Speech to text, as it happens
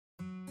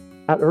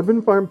At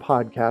Urban Farm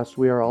Podcast,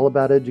 we are all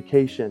about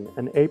education,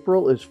 and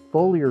April is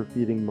foliar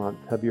feeding month.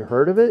 Have you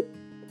heard of it?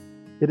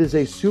 It is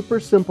a super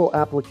simple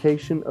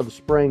application of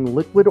spraying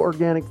liquid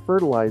organic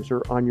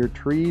fertilizer on your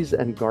trees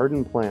and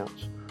garden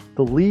plants.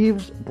 The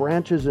leaves,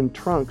 branches, and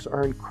trunks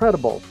are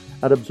incredible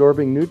at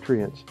absorbing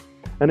nutrients.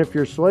 And if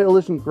your soil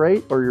isn't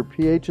great or your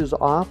pH is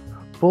off,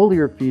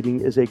 foliar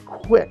feeding is a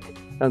quick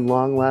and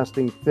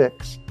long-lasting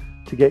fix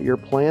to get your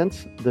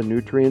plants the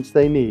nutrients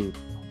they need.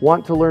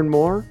 Want to learn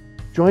more?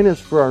 Join us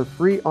for our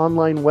free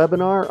online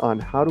webinar on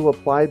how to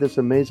apply this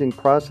amazing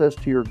process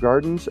to your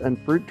gardens and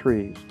fruit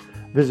trees.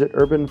 Visit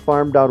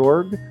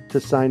urbanfarm.org to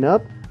sign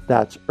up.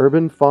 That's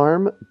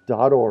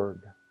urbanfarm.org.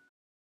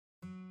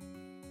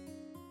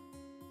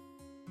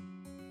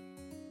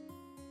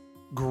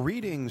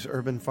 Greetings,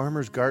 urban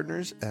farmers,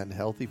 gardeners, and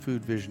healthy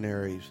food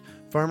visionaries.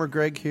 Farmer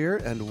Greg here,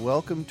 and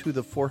welcome to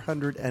the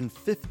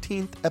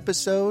 415th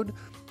episode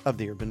of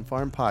the Urban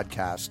Farm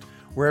Podcast,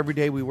 where every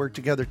day we work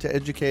together to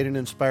educate and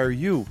inspire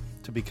you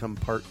to become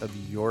part of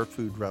your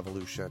food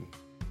revolution.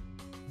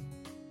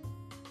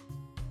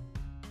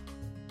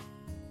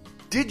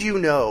 Did you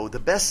know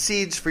the best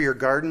seeds for your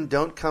garden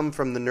don't come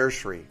from the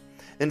nursery?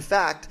 In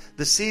fact,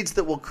 the seeds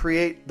that will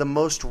create the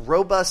most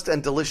robust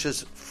and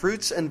delicious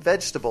fruits and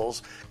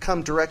vegetables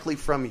come directly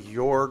from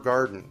your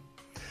garden.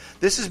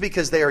 This is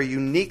because they are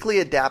uniquely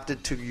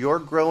adapted to your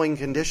growing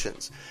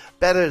conditions,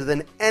 better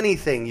than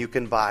anything you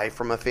can buy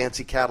from a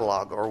fancy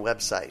catalog or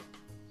website.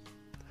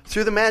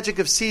 Through the magic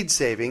of seed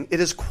saving, it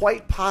is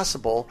quite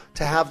possible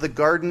to have the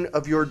garden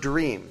of your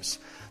dreams.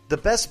 The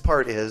best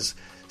part is,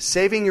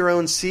 saving your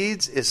own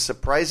seeds is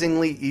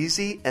surprisingly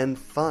easy and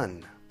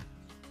fun.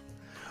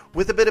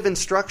 With a bit of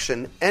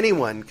instruction,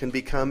 anyone can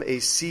become a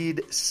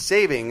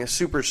seed-saving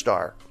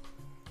superstar.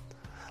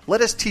 Let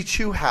us teach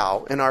you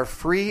how in our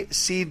free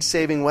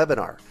seed-saving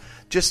webinar.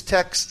 Just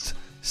text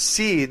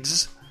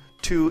SEEDS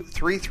to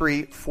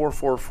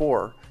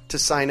 33444 to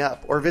sign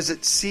up, or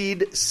visit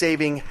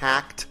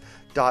seedsavinghacked.org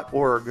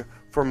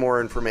for more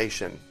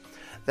information.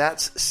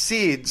 That's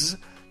SEEDS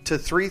to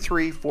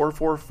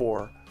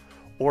 33444,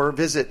 or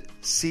visit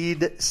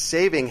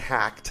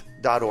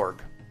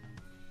seedsavinghacked.org.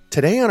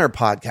 Today on our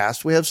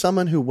podcast, we have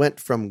someone who went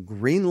from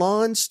green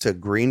lawns to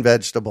green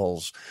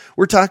vegetables.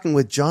 We're talking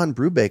with John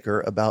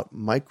Brubaker about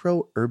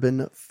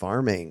micro-urban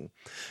farming.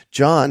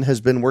 John has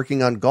been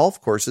working on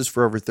golf courses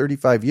for over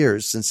 35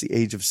 years, since the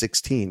age of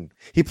 16.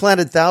 He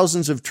planted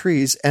thousands of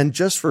trees and,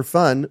 just for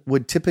fun,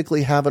 would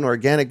typically have an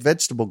organic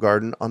vegetable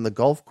garden on the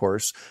golf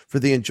course for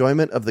the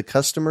enjoyment of the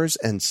customers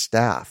and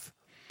staff.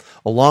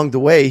 Along the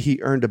way, he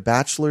earned a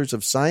Bachelor's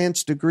of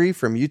Science degree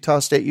from Utah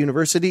State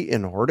University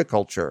in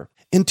horticulture.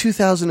 In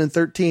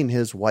 2013,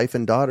 his wife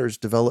and daughters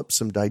developed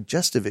some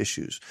digestive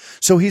issues,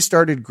 so he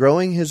started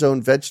growing his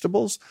own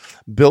vegetables,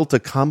 built a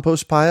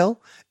compost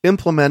pile,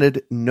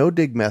 implemented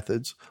no-dig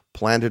methods,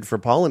 planted for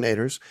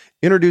pollinators,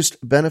 introduced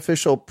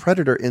beneficial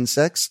predator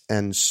insects,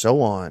 and so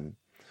on.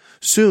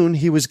 Soon,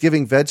 he was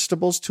giving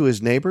vegetables to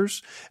his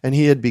neighbors, and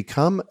he had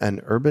become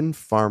an urban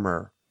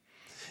farmer.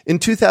 In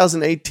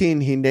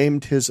 2018, he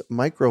named his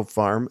micro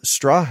farm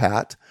Straw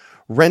Hat,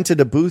 rented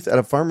a booth at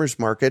a farmer's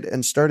market,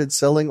 and started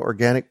selling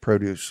organic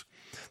produce.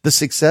 The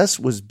success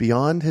was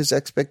beyond his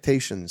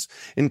expectations,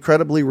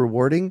 incredibly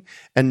rewarding,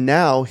 and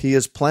now he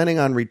is planning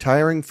on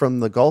retiring from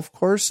the golf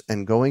course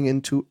and going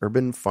into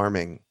urban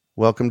farming.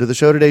 Welcome to the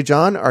show today,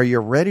 John. Are you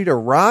ready to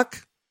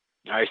rock?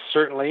 I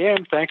certainly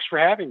am. Thanks for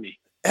having me.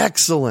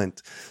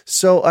 Excellent.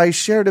 So I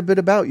shared a bit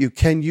about you.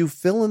 Can you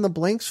fill in the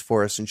blanks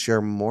for us and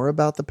share more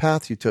about the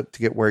path you took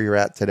to get where you're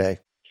at today?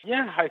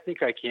 Yeah, I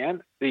think I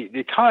can.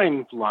 The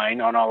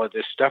timeline on all of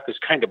this stuff is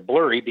kind of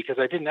blurry because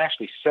I didn't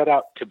actually set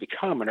out to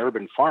become an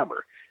urban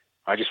farmer.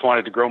 I just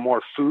wanted to grow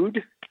more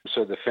food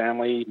so the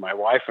family, my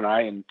wife and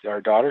I and our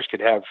daughters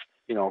could have,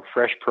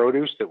 fresh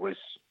produce that was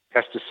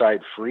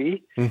pesticide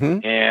free.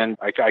 Mm-hmm. And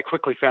I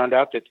quickly found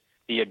out that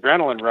the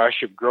adrenaline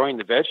rush of growing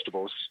the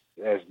vegetables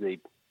as the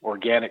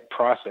organic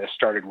process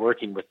started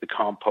working with the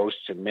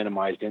composts and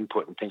minimized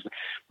input and things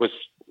was,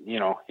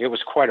 it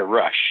was quite a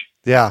rush.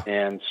 Yeah.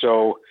 And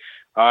so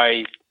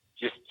I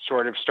just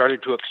sort of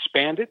started to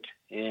expand it.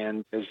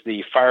 And as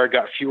the fire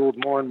got fueled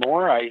more and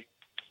more, I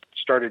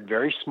started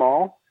very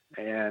small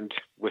and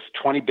with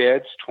 20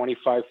 beds,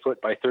 25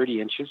 foot by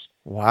 30 inches.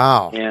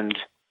 Wow. And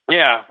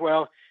yeah,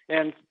 well,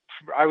 and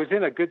I was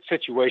in a good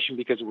situation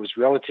because it was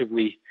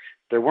relatively,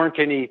 there weren't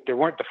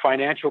the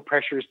financial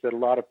pressures that a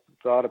lot of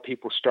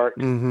people start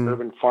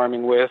urban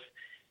farming with.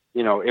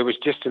 It was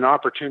just an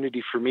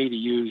opportunity for me to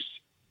use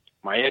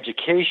my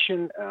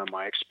education,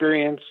 my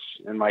experience,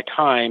 and my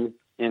time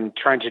in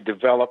trying to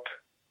develop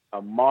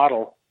a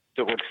model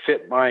that would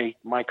fit my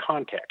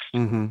context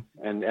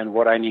and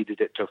what I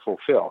needed it to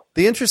fulfill.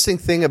 The interesting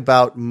thing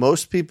about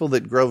most people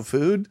that grow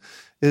food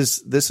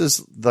is this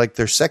is like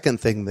their second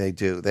thing they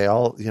do. They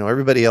all,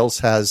 everybody else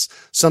has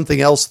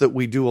something else that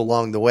we do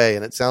along the way.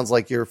 And it sounds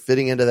like you're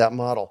fitting into that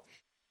model.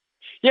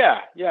 Yeah.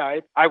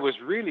 I was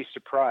really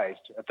surprised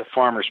at the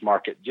farmer's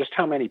market, just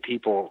how many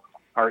people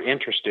are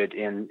interested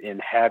in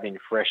having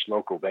fresh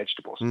local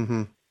vegetables.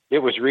 Mm-hmm. It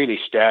was really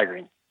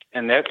staggering.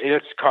 And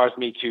it's caused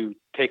me to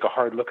take a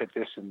hard look at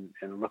this and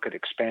look at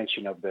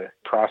expansion of the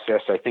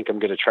process. I think I'm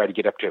going to try to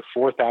get up to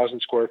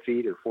 4,000 square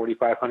feet or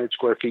 4,500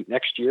 square feet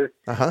next year.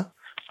 Uh-huh.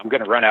 I'm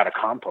going to run out of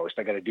compost.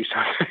 I got to do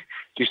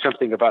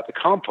something about the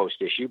compost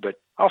issue, but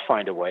I'll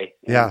find a way.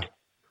 And yeah.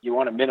 You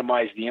want to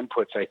minimize the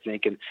inputs, I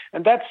think.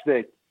 And that's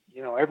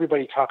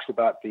everybody talks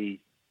about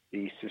the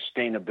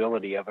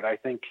sustainability of it, I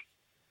think,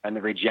 and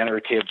the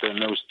regenerative,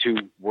 and those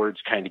two words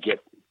kind of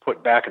get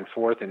put back and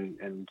forth,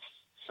 and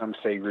some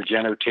say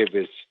regenerative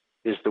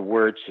is the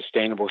word,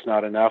 sustainable is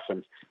not enough.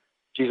 And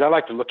geez, I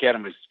like to look at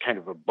them as kind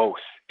of a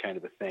both kind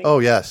of a thing. Oh,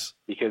 yes.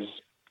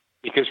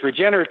 Because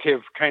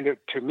regenerative kind of,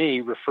 to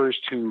me, refers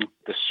to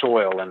the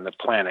soil and the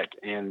planet.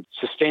 And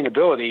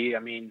sustainability, I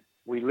mean,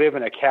 we live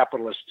in a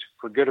capitalist,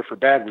 for good or for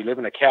bad, we live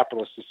in a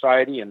capitalist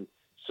society. And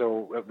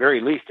so at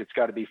very least, it's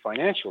got to be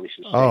financially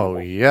sustainable. Oh,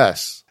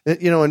 yes.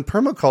 In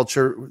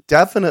permaculture,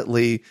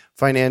 definitely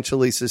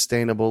financially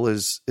sustainable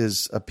is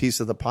a piece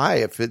of the pie.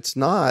 If it's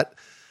not,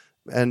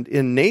 and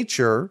in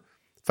nature,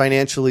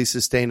 financially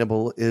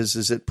sustainable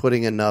is it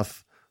putting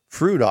enough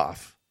fruit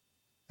off?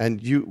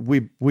 And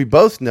we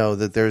both know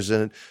that there's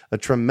a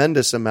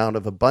tremendous amount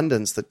of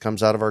abundance that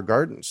comes out of our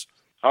gardens.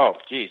 Oh,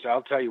 geez,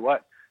 I'll tell you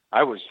what,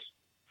 I was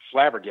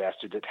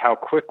flabbergasted at how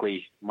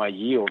quickly my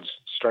yields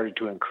started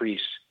to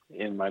increase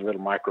in my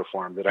little micro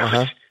farm that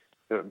I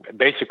was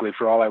basically,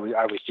 for all I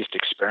was just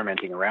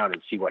experimenting around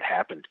and see what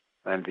happened.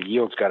 And the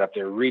yields got up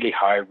there really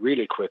high,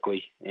 really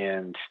quickly.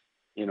 And,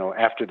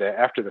 after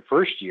the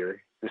first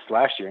year, this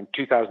last year in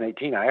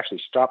 2018, I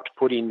actually stopped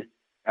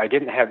I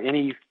didn't have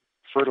any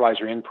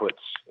fertilizer inputs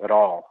at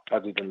all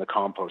other than the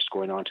compost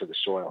going onto the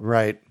soil.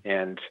 Right.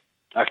 And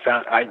I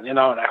found, and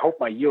I hope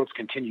my yields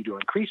continue to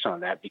increase on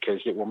that, because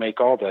it will make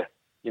all the,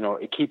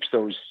 it keeps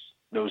those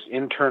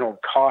internal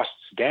costs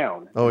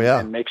down. Oh, yeah.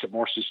 And makes it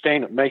more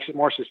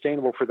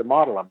sustainable for the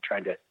model I'm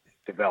trying to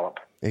develop.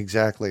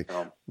 Exactly.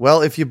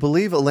 Well, if you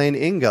believe Elaine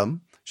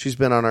Ingham, she's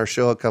been on our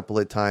show a couple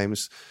of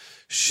times.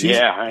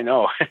 Yeah, I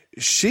know.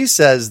 She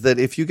says that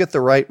if you get the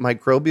right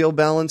microbial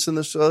balance in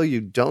the soil, you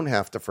don't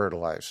have to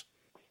fertilize.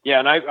 Yeah,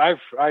 and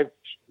I've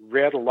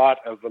read a lot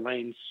of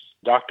Elaine's,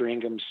 Dr.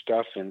 Ingham's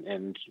stuff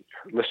and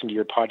listened to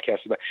your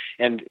podcast about,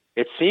 and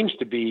it seems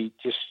to be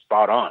just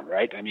spot on,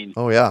 right? I mean,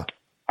 oh yeah,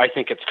 I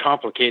think it's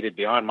complicated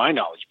beyond my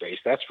knowledge base,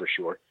 that's for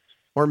sure.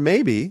 Or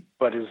maybe,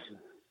 but as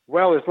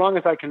long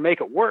as I can make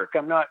it work,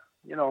 I'm not.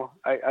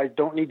 I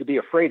don't need to be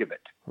afraid of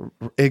it.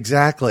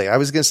 Exactly. I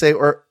was going to say,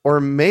 or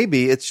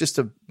maybe it's just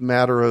a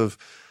matter of,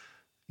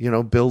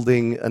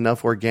 building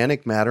enough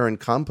organic matter and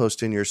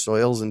compost in your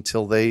soils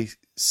until they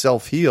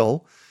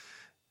self-heal,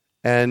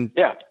 and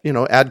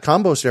add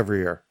compost every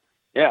year.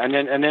 Yeah,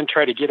 and then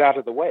try to get out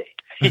of the way.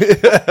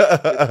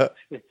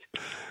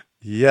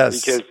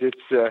 Yes, because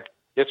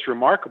it's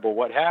remarkable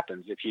what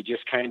happens if you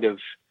just kind of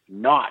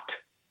not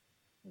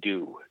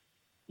do.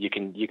 You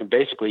can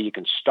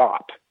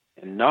stop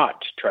and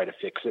not try to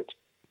fix it,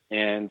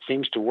 and it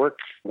seems to work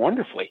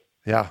wonderfully.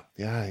 Yeah,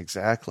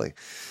 exactly.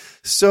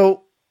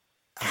 So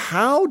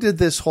how did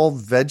this whole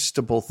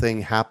vegetable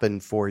thing happen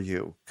for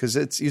you?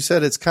 Because you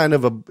said it's kind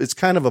of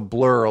a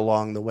blur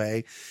along the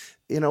way.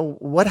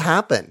 What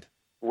happened?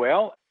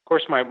 Well, of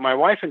course, my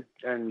wife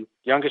and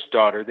youngest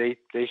daughter,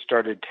 they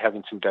started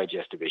having some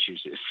digestive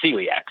issues.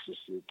 Celiac is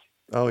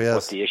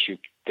what the issue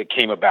that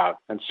came about.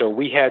 And so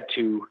we had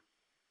to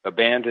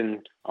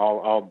abandon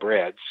all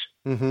breads.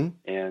 Mm-hmm.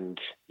 And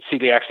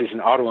celiac is an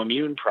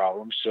autoimmune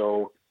problem.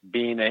 So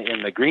being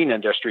in the green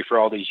industry for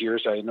all these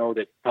years, I know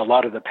that a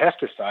lot of the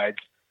pesticides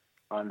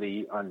on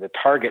the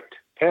target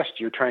pest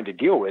you're trying to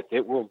deal with,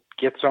 it will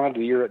get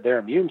onto their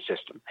immune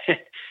system.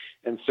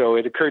 And so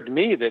it occurred to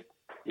me that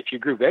if you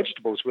grew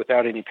vegetables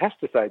without any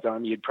pesticides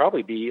on, you'd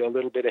probably be a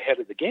little bit ahead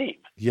of the game.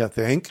 You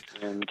think?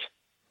 And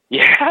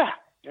yeah,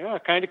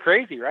 kind of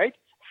crazy, right?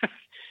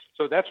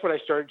 So that's what I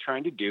started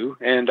trying to do.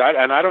 And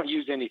I don't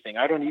use anything.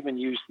 I don't even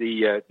use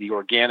the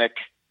organic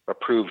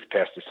approved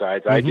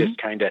pesticides.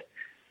 Mm-hmm.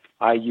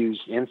 I use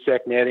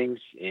insect nettings,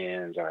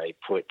 and I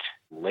put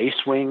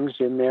lace wings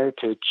in there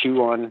to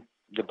chew on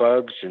the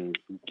bugs and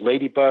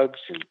ladybugs.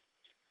 And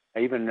I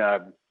even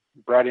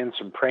brought in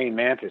some praying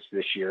mantis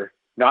this year.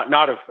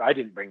 I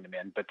didn't bring them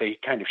in, but they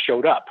kind of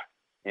showed up.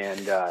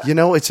 And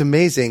it's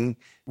amazing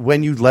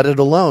when you let it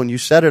alone. You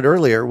said it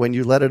earlier. When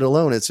you let it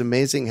alone, it's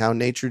amazing how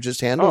nature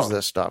just handles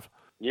this stuff.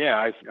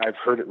 Yeah, I've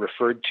heard it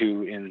referred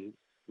to in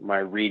my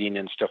reading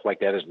and stuff like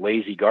that as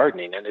lazy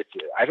gardening, and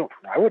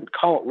I wouldn't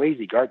call it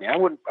lazy gardening. I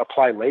wouldn't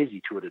apply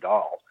lazy to it at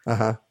all.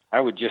 Uh-huh. I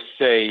would just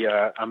say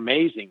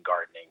amazing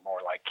gardening, more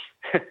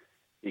like,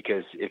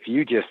 because if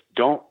you just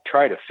don't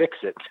try to fix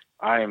it,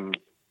 I'm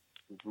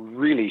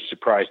really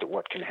surprised at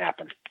what can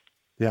happen.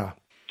 Yeah.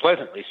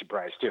 Pleasantly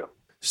surprised too.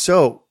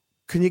 So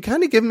can you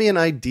kind of give me an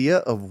idea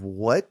of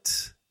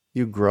what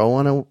you grow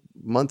on a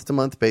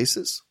month-to-month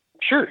basis?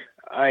 Sure.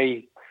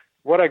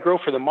 What I grow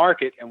for the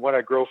market and what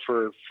I grow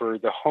for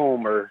the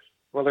home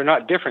they're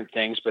not different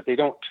things, but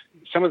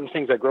some of the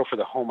things I grow for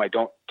the home I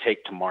don't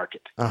take to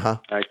market. Uh-huh.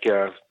 Like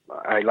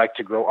I like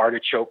to grow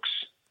artichokes.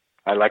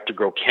 I like to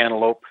grow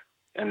cantaloupe.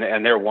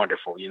 and they're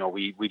wonderful.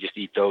 We just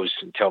eat those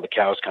until the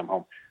cows come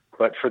home.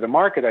 But for the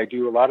market, I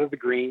do a lot of the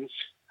greens.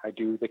 I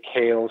do the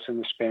kales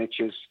and the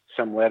spinaches,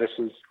 some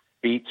lettuces,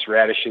 beets,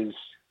 radishes,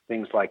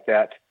 things like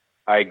that.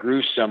 I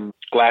grew some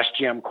glass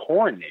gem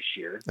corn this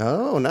year.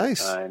 Oh,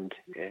 nice. And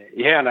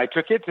I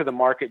took it to the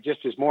market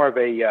just as more of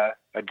a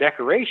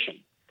decoration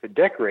to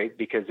decorate,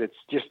 because it's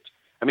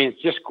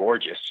just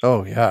gorgeous.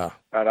 Oh, yeah.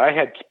 But I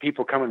had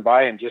people coming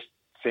by and just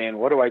saying,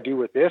 "What do I do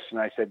with this?" And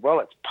I said, "Well,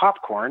 it's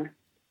popcorn,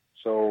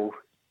 so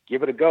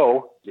give it a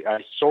go."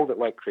 I sold it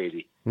like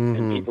crazy,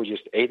 and people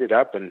just ate it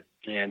up. And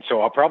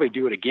so I'll probably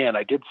do it again.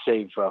 I did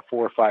save 4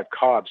 or 5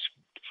 cobs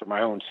for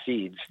my own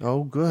seeds.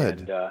 Oh,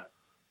 good. And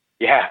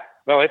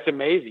well, it's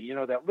amazing.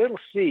 That little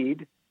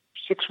seed,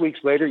 6 weeks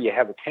later, you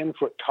have a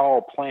 10-foot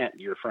tall plant in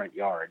your front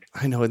yard.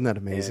 I know. Isn't that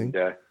amazing?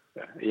 And,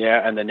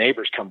 and the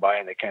neighbors come by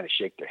and they kind of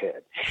shake their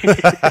head.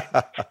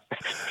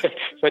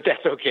 But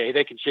that's okay.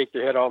 They can shake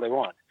their head all they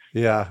want.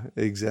 Yeah,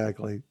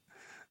 exactly.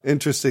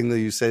 Interesting that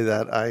you say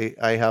that.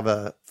 I have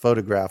a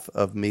photograph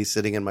of me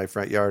sitting in my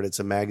front yard. It's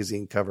a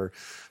magazine cover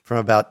from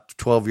about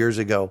 12 years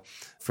ago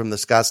from the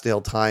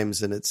Scottsdale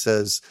Times. And it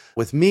says,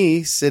 with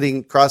me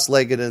sitting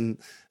cross-legged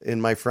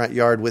in my front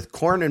yard with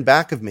corn in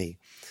back of me,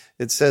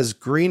 it says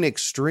green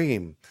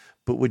extreme.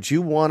 But would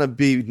you want to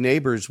be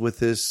neighbors with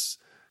this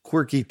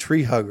quirky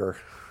tree hugger?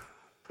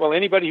 Well,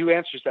 anybody who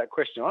answers that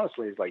question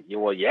honestly is like,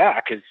 well, yeah,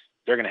 because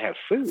they're going to have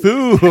food.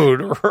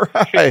 Food,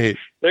 right.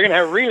 They're going to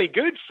have really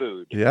good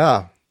food.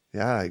 Yeah,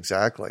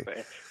 exactly.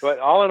 But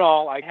all in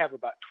all, I have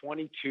about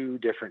 22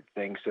 different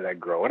things that I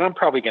grow. And I'm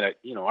probably going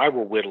to, I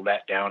will whittle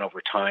that down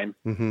over time.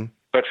 Mm-hmm.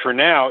 But for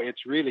now,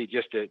 it's really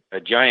just a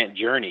giant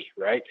journey,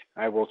 right?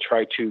 I will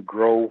try to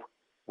grow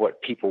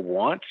what people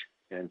want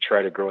and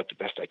try to grow it the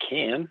best I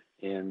can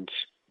and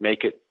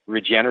make it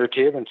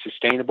regenerative and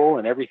sustainable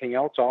and everything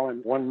else all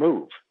in one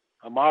move.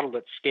 A model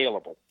that's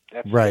scalable.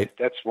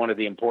 That's one of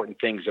the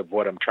important things of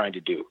what I'm trying to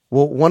do.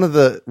 Well, one of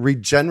the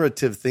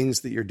regenerative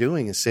things that you're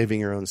doing is saving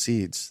your own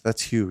seeds.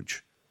 That's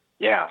huge.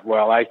 Yeah.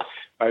 Well,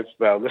 I've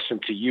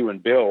listened to you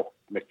and Bill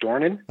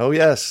McDornan. Oh,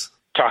 yes.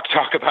 Talk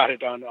about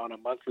it on a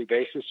monthly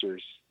basis or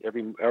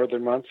every other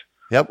month.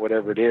 Yep.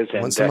 Whatever it is.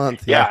 And, once a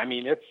month. Yeah. I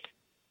mean, it's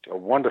a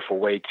wonderful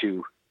way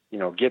to,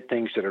 get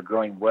things that are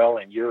growing well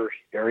in your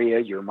area,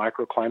 your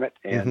microclimate.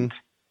 And,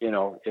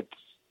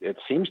 it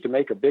seems to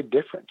make a big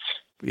difference.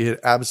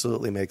 It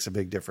absolutely makes a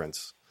big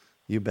difference.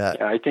 You bet.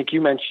 Yeah, I think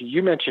you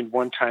mentioned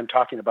one time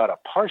talking about a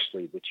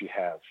parsley that you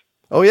have.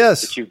 Oh,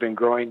 yes. That you've been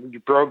growing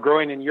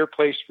in your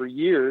place for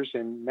years,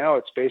 and now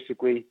it's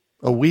basically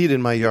a weed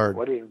in my yard.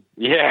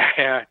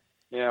 Yeah.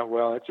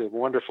 Well, it's a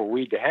wonderful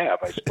weed to have,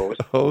 I suppose.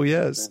 Oh,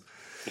 yes.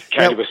 It's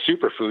kind of a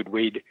superfood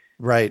weed.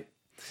 Right.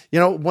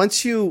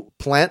 Once you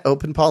plant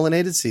open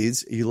pollinated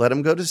seeds, you let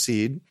them go to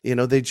seed,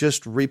 they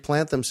just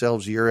replant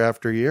themselves year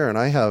after year. And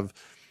I have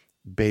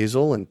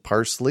basil and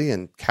parsley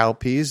and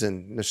cowpeas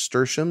and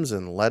nasturtiums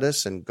and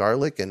lettuce and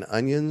garlic and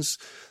onions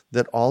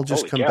that all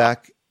just come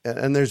back.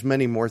 And there's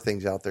many more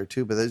things out there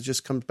too, but it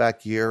just comes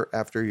back year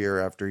after year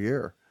after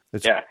year.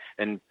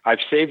 And I've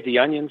saved the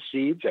onion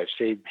seeds. I've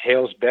saved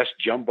Hale's Best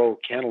Jumbo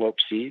Cantaloupe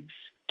seeds,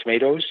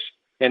 tomatoes.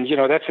 And,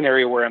 that's an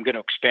area where I'm going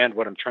to expand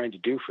what I'm trying to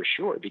do for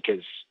sure,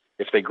 because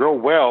if they grow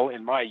well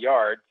in my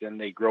yard, then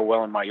they grow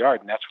well in my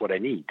yard, and that's what I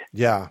need.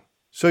 Yeah.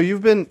 So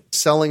you've been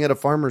selling at a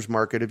farmer's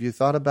market. Have you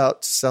thought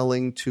about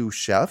selling to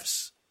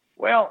chefs?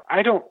 Well,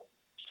 I don't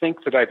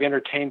think that I've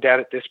entertained that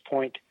at this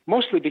point,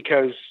 mostly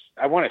because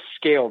I want to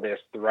scale this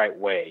the right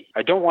way.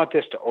 I don't want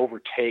this to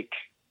overtake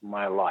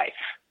my life,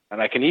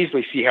 and I can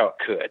easily see how it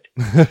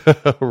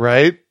could.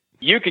 Right?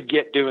 You could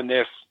get doing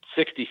this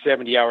 60,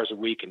 70 hours a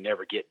week and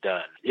never get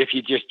done if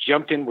you just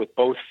jumped in with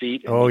both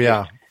feet.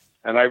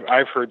 And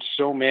I've heard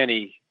so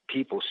many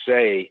people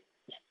say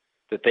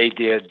that they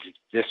did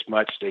this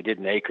much, they did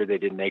an acre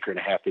and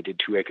a half, they did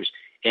 2 acres,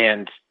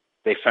 and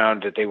they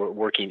found that they were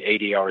working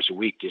 80 hours a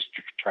week just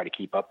to try to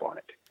keep up on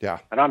it. Yeah.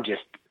 And I'm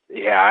just,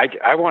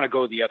 I want to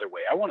go the other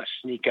way. I want to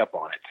sneak up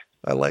on it.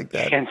 I like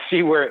that. And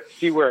see where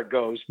it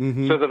goes,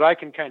 so that I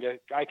can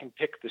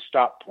pick the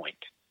stop point.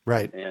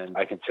 Right. And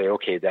I can say,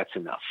 okay, that's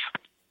enough.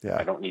 Yeah.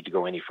 I don't need to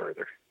go any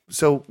further.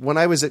 So when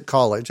I was at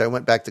college, I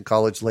went back to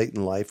college late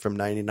in life from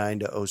 99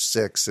 to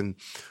 06. And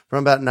from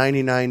about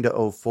 99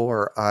 to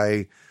 04,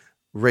 I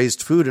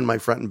raised food in my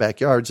front and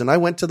backyards. And I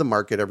went to the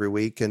market every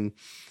week. And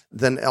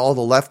then all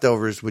the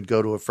leftovers would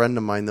go to a friend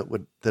of mine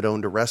that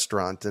owned a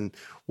restaurant. And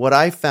what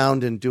I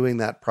found in doing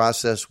that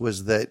process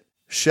was that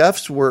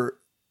chefs were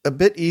a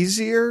bit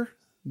easier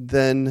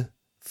than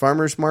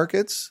farmers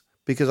markets,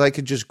 because I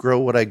could just grow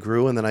what I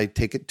grew and then I'd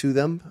take it to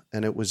them.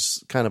 And it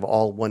was kind of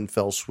all one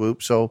fell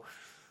swoop. So,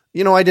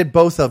 I did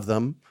both of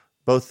them,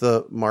 both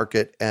the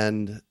market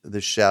and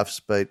the chefs,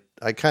 but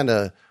I kind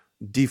of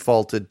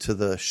defaulted to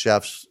the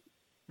chefs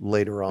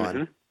later on.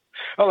 Mm-hmm.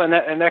 Oh, and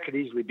that could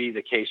easily be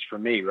the case for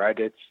me, right?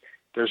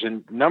 There's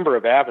a number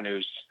of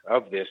avenues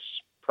of this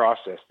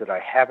process that I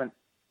haven't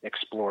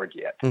explored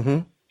yet. Mm-hmm.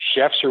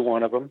 Chefs are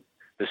one of them.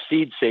 The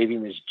seed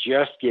saving is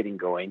just getting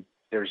going.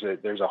 There's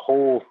a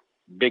whole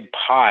big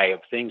pie of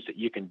things that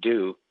you can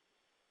do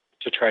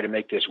to try to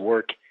make this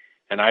work.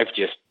 And I've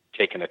just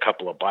taken a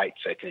couple of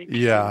bites, I think,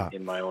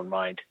 in my own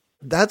mind.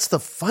 That's the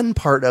fun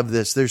part of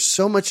this. There's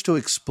so much to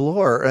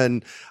explore.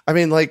 And I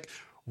mean, like,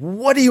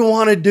 what do you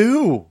want to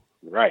do?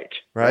 Right.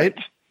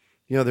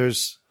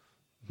 There's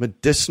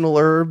medicinal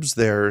herbs,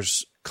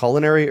 there's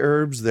culinary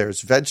herbs,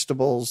 there's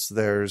vegetables,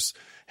 there's,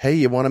 hey,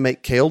 you want to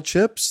make kale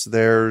chips?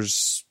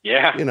 There's,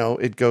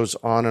 it goes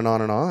on and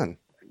on and on.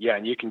 Yeah.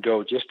 And you can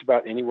go just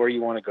about anywhere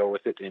you want to go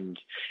with it. And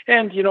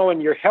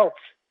your health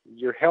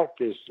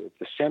is at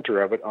the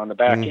center of it on the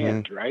back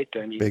end, right?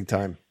 I mean, big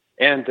time.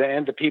 And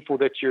the people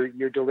that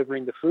you're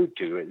delivering the food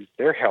to,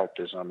 their health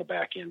is on the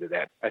back end of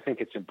that. I think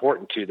it's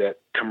important to that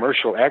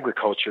commercial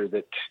agriculture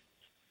that,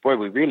 boy,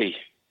 we really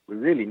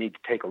need to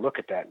take a look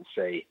at that and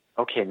say,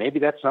 okay, maybe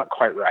that's not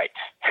quite right.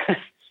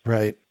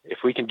 Right. If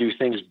we can do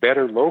things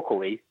better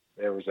locally,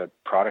 there was a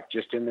product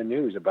just in the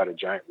news about a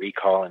giant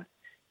recall, and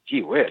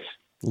gee whiz,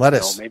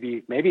 lettuce.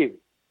 Maybe,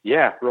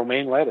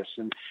 romaine lettuce,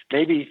 and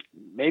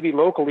maybe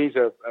locally is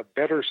a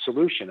better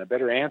solution, a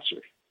better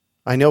answer.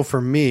 I know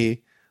for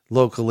me,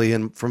 locally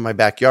and from my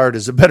backyard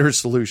is a better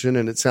solution,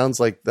 and it sounds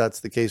like that's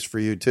the case for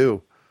you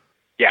too.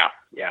 Yeah.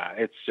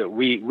 It's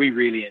we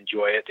really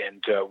enjoy it,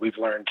 and we've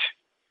learned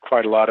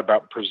quite a lot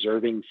about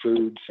preserving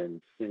foods,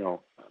 and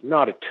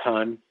not a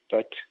ton,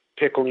 but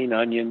pickling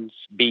onions,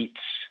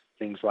 beets,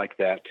 things like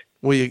that.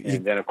 Well,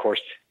 and then of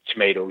course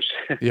tomatoes.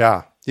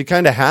 Yeah, you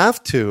kind of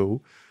have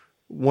to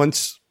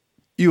once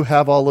you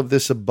have all of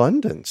this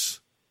abundance.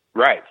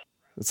 Right.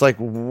 It's like,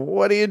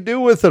 what do you do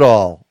with it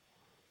all?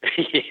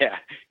 Yeah.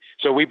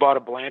 So we bought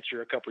a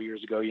blancher a couple of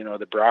years ago,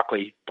 the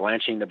broccoli,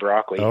 blanching the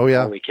broccoli. Oh,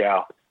 yeah. Holy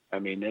cow. I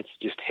mean, it's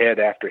just head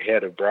after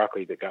head of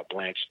broccoli that got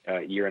blanched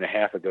a year and a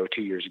half ago,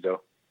 2 years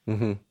ago.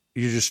 Mm-hmm.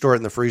 You just store it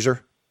in the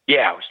freezer?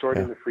 Yeah, we store it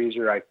in the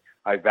freezer.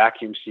 I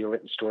vacuum seal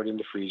it and store it in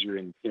the freezer.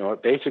 And,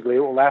 basically it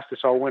will last us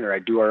all winter. I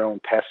do our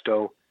own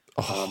pesto,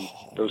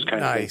 those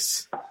kind of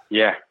things.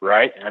 Yeah,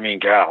 right? I mean,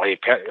 golly,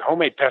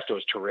 homemade pesto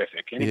is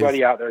terrific.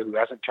 Anybody out there who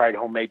hasn't tried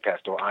homemade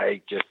pesto,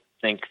 I just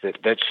think that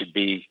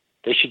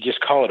they should just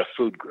call it a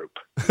food group.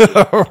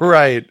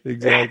 Right,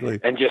 exactly.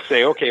 And just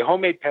say, okay,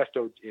 homemade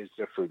pesto is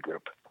a food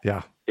group.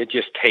 Yeah. It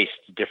just tastes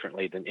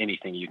differently than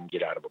anything you can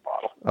get out of a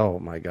bottle. Oh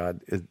my God.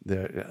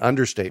 The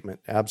understatement.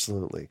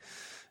 Absolutely.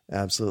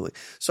 Absolutely.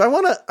 So I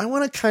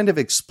want to kind of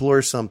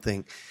explore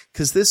something,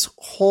 because this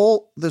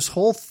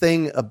whole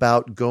thing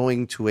about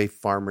going to a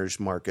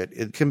farmer's market,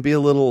 it can be a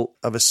little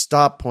bit of a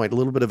stop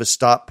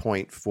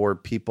point for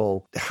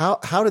people.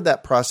 How did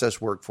that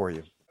process work for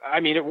you? I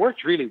mean, it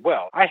worked really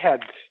well. I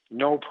had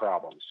no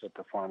problems at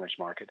the farmer's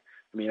market.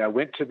 I mean, I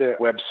went to the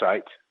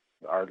website.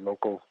 Our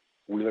local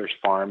Wheeler's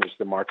Farm is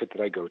the market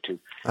that I go to.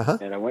 Uh-huh.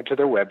 And I went to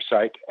their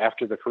website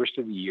after the first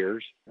of the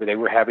years. They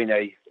were having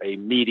a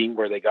meeting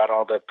where they got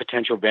all the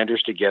potential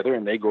vendors together,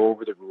 and they go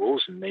over the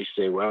rules, and they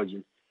say, well,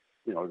 you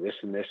know, this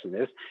and this and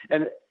this.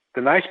 And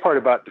the nice part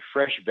about the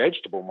fresh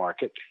vegetable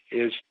market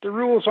is the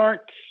rules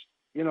aren't,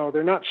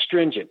 they're not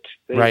stringent.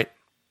 Right.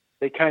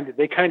 They kind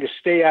of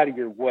stay out of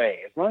your way.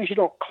 As long as you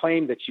don't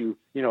claim that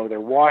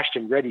they're washed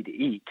and ready to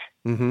eat,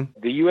 mm-hmm.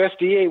 the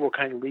USDA will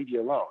kind of leave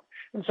you alone.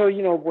 And so,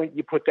 when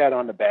you put that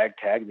on the bag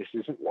tag, this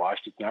isn't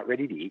washed, it's not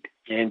ready to eat,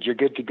 and you're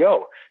good to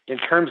go. In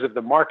terms of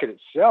the market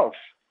itself,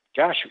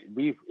 gosh,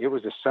 it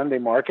was a Sunday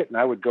market, and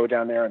I would go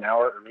down there an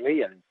hour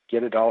early and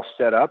get it all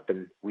set up,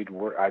 and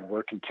I'd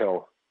work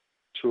until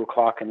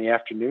 2:00 in the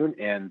afternoon,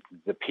 and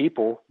the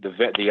people,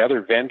 the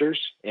other vendors,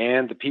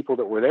 and the people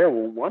that were there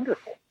were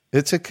wonderful.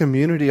 It's a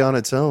community on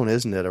its own,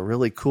 isn't it? A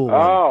really cool one.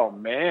 Oh,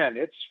 man,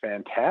 it's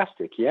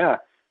fantastic. Yeah.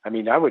 I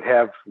mean, I would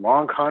have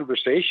long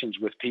conversations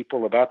with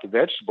people about the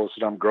vegetables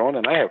that I'm growing,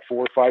 and I have 4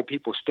 or 5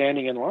 people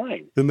standing in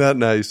line. Isn't that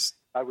nice?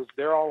 I was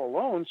there all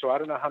alone, so I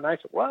don't know how nice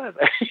it was.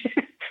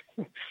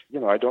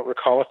 I don't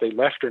recall if they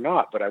left or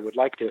not, but I would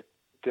like to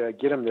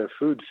get them their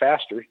food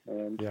faster.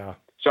 And yeah.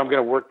 So I'm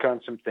going to work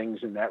on some things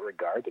in that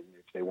regard. And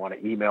if they want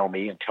to email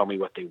me and tell me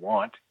what they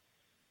want,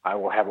 I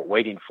will have it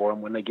waiting for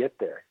them when they get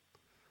there.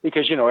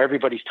 Because,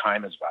 everybody's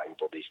time is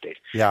valuable these days.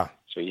 Yeah.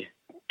 So you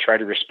try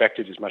to respect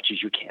it as much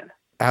as you can.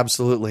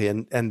 Absolutely.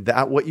 And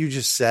that, what you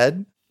just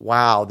said,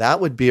 wow, that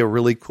would be a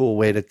really cool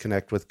way to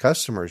connect with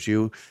customers.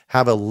 You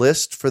have a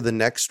list for the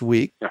next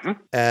week uh-huh.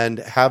 and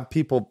have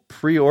people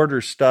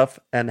pre-order stuff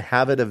and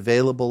have it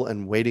available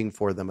and waiting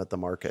for them at the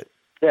market.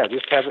 Yeah,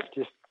 just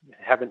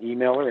have an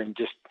emailer and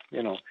just,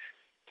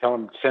 tell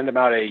them, send them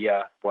out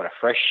a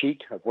fresh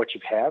sheet of what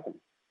you have and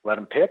let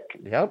them pick.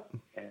 Yep.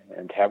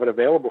 And have it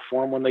available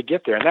for them when they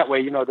get there. And that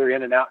way, they're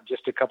in and out in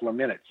just a couple of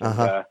minutes.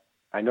 Uh-huh. And,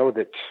 I know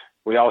that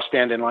we all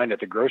stand in line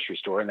at the grocery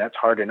store, and that's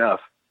hard enough.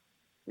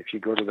 If you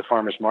go to the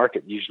farmer's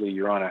market, usually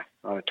you're on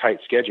a tight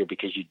schedule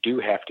because you do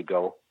have to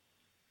go.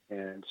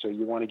 And so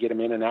you want to get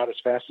them in and out as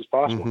fast as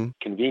possible. Mm-hmm.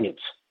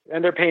 Convenience.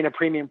 And they're paying a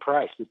premium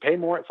price. You pay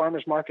more at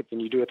farmer's market than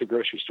you do at the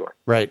grocery store.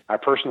 Right. I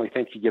personally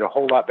think you get a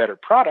whole lot better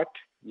product.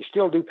 You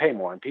still do pay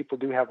more, and people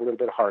do have a little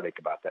bit of heartache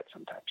about that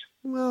sometimes.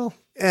 Well,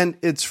 and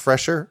it's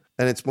fresher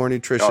and it's more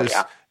nutritious. Oh,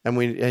 yeah.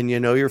 And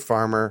your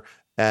farmer,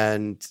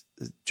 and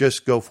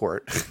just go for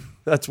it.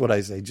 That's what I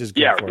say. Just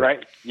go for it. Yeah,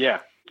 right. Yeah.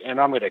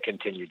 I'm going to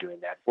continue doing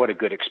that. What a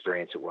good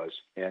experience it was.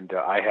 And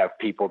I have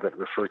people that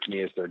refer to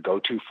me as their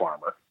go-to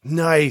farmer.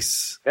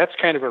 Nice. That's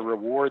kind of a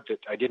reward that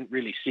I didn't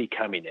really see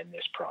coming in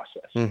this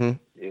process,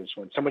 is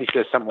when somebody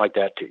says something like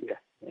that to you,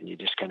 and you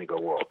just kind of go,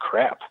 well,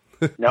 crap.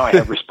 Now I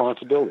have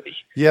responsibility.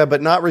 Yeah,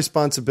 but not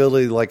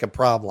responsibility like a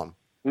problem.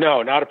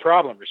 No, not a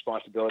problem.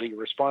 Responsibility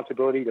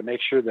to make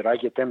sure that I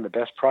get them the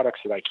best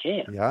products that I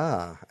can.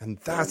 Yeah, and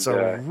that's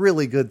a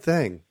really good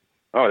thing.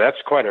 Oh, that's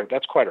quite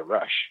a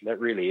rush. That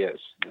really is.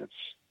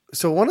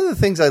 So one of the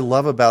things I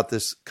love about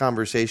this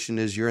conversation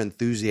is your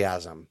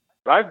enthusiasm.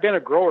 I've been a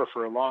grower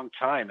for a long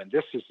time, and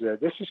this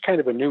is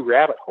kind of a new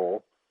rabbit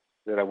hole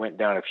that I went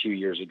down a few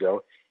years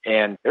ago.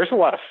 And there's a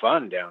lot of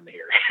fun down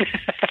here.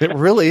 It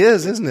really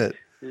is, isn't it?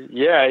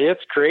 Yeah,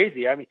 it's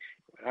crazy. I mean,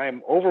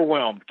 I'm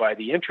overwhelmed by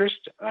the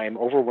interest. I'm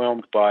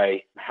overwhelmed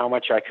by how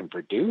much I can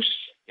produce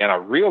in a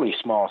really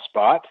small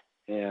spot.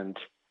 And,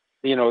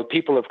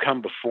 people have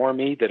come before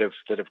me that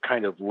have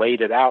kind of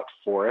laid it out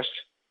for us,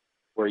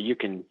 where you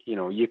can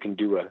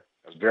do a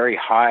very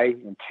high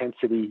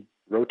intensity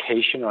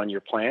rotation on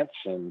your plants,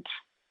 and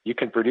you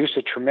can produce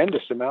a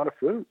tremendous amount of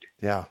food.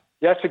 Yeah.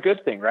 That's a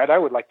good thing, right? I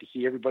would like to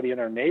see everybody in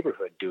our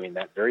neighborhood doing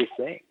that very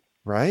thing.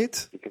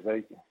 Right?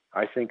 Because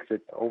I think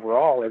that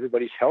overall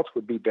everybody's health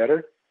would be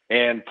better.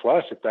 And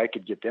plus, if I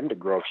could get them to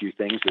grow a few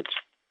things that,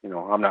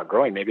 I'm not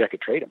growing, maybe I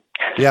could trade them.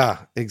 Yeah,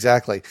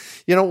 exactly.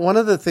 One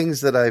of the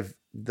things that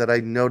I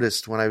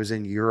noticed when I was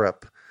in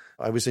Europe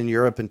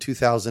in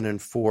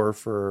 2004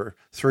 for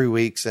 3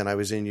 weeks, and I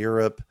was in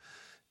Europe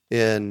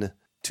in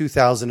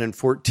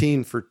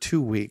 2014 for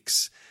 2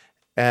 weeks.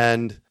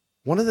 And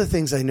one of the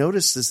things I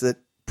noticed is that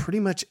pretty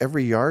much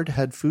every yard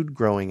had food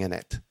growing in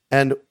it.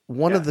 And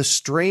one of the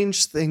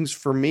strange things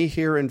for me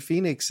here in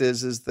Phoenix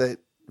is that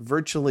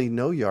virtually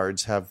no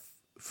yards have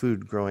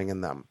food growing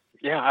in them.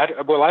 Yeah, I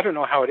don't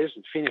know how it is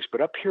in Phoenix,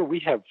 but up here we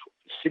have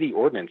city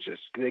ordinances.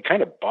 They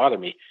kind of bother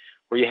me,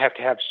 where you have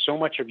to have so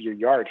much of your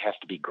yard has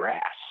to be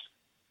grass.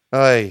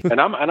 Aye.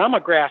 And I'm a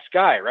grass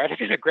guy, right? I've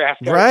been a grass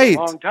guy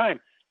for a long time.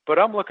 But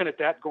I'm looking at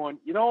that going,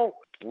 we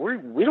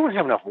don't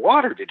have enough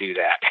water to do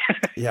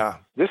that. Yeah.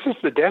 This is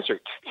the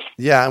desert.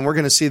 Yeah, and we're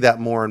going to see that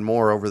more and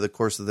more over the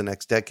course of the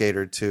next decade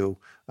or two.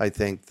 I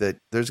think that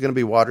there's going to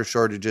be water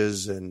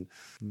shortages, and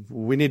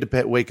we need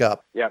to wake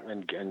up. Yeah,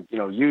 and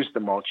use the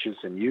mulches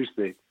and use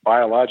the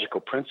biological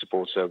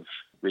principles of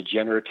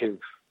regenerative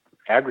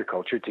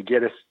agriculture to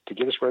get us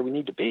where we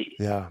need to be.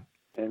 Yeah.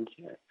 And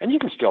you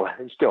can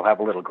still have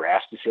a little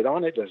grass to sit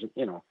on. It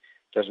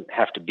doesn't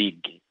have to be,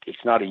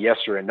 it's not a yes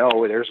or a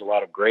no. There's a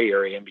lot of gray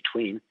area in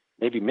between.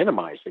 Maybe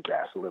minimize the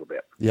grass a little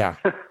bit. Yeah.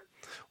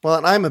 Well,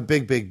 and I'm a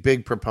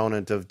big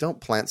proponent of don't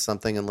plant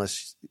something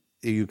unless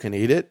you can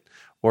eat it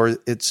or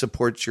it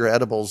supports your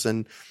edibles.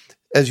 And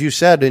as you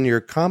said, in your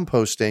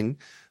composting,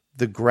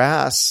 the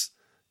grass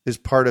is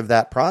part of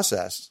that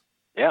process.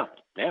 Yeah.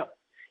 Yeah.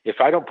 If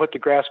I don't put the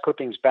grass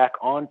clippings back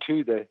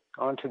onto the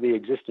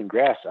existing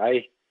grass,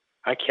 I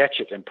catch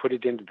it and put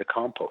it into the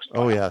compost.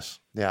 Oh, yes.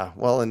 Yeah.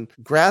 Well, and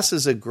grass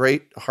is a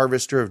great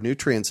harvester of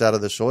nutrients out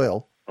of the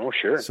soil. Oh,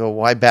 sure. So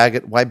why bag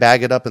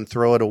it up and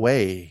throw it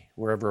away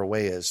wherever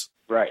away is?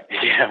 Right.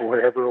 Yeah,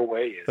 wherever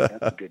away is. That's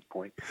a good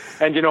point.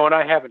 And and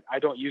I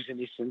don't use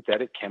any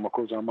synthetic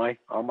chemicals on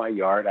my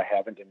yard. I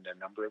haven't in a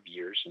number of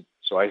years. And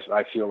so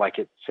I feel like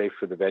it's safe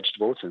for the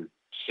vegetables and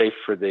safe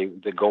for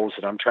the goals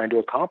that I'm trying to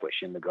accomplish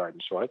in the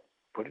garden. So I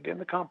put it in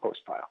the compost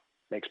pile.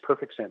 Makes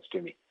perfect sense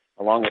to me.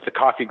 Along with the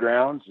coffee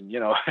grounds and,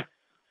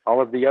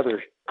 all of the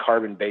other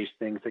carbon-based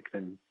things that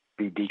can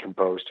be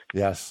decomposed.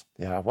 Yes.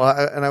 Yeah.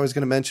 Well, and I was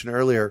going to mention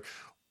earlier,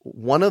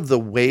 one of the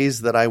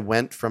ways that I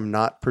went from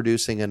not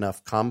producing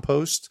enough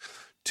compost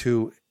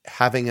to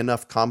having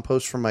enough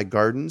compost for my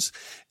gardens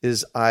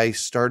is I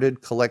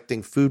started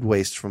collecting food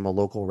waste from a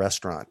local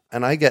restaurant.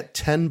 And I get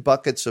 10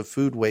 buckets of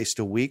food waste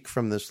a week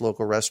from this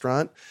local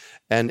restaurant,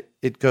 and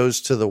it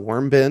goes to the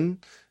worm bin.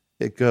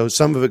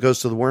 Some of it goes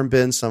to the worm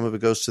bin, some of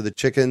it goes to the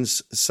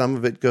chickens, some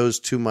of it goes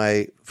to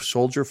my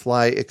soldier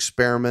fly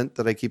experiment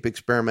that I keep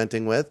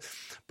experimenting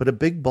with. But a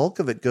big bulk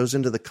of it goes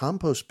into the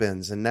compost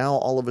bins. And now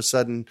all of a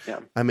sudden,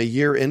 I'm a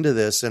year into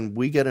this and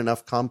we get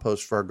enough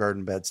compost for our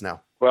garden beds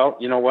now. Well,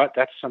 you know what?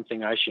 That's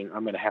something I'm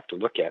going to have to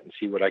look at and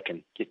see what I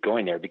can get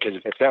going there. Because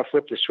if that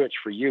flipped the switch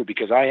for you,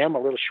 because I am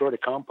a little short of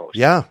compost.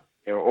 Yeah.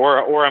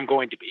 Or I'm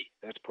going to be.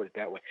 Let's put it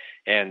that way.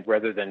 And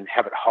rather than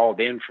have it hauled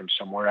in from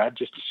somewhere, I'd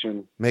just as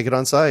soon make it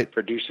on site.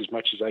 Produce as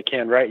much as I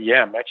can, right?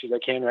 Yeah, much as I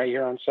can right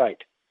here on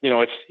site.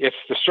 It's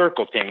the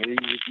circle thing.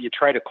 You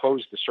try to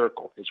close the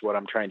circle is what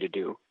I'm trying to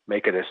do.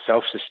 Make it a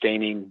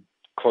self-sustaining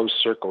closed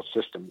circle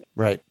system.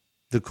 Right.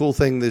 The cool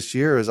thing this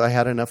year is I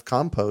had enough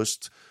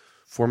compost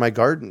for my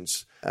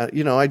gardens.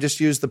 I just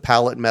use the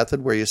pallet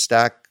method where you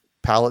stack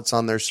pallets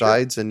on their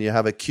sides and you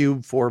have a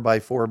cube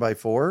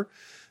 4x4x4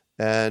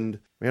 and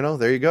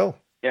there you go.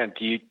 Yeah,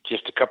 do you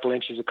just a couple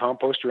inches of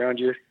compost around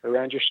your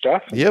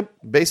stuff? Yep.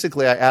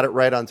 Basically, I add it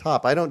right on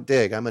top. I don't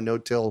dig. I'm a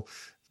no-till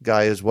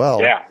guy as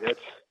well. Yeah,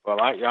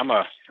 I'm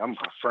a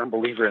firm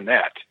believer in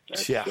that.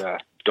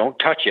 don't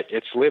touch it.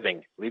 It's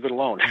living. Leave it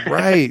alone.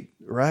 Right.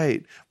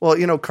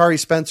 Well, Kari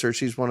Spencer,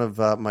 she's one of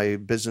my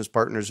business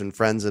partners and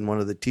friends and one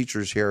of the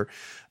teachers here.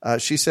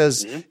 She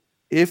says,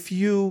 if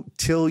you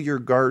till your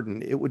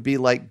garden, it would be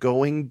like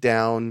going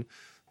down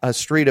a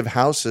street of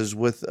houses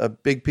with a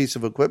big piece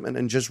of equipment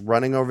and just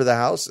running over the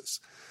houses.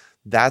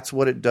 That's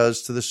what it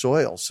does to the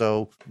soil.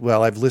 So,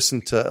 I've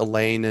listened to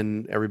Elaine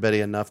and everybody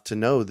enough to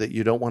know that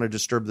you don't want to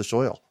disturb the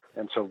soil.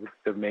 And so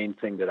the main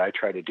thing that I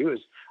try to do is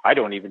I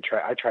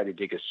try to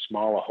dig as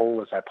small a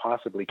hole as I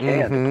possibly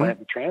can to plant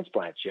the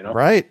transplants,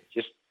 Right.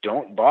 Just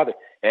don't bother.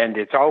 And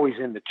it's always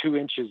in the 2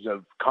 inches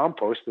of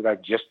compost that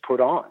I've just put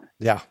on.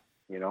 Yeah.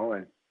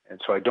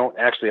 And so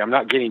I'm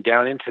not getting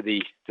down into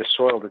the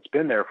soil that's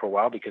been there for a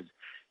while, because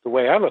the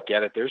way I look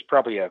at it, there's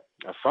probably a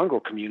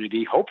fungal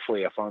community,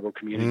 hopefully a fungal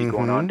community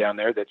going on down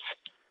there that's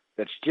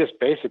just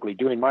basically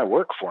doing my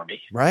work for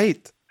me.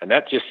 Right. And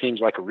that just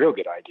seems like a real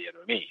good idea to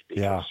me.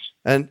 Yeah.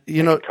 And, I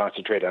can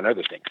concentrate on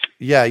other things.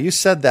 Yeah, you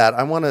said that.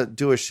 I want to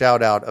do a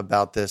shout out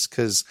about this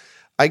because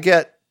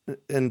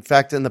in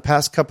fact, in the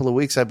past couple of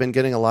weeks, I've been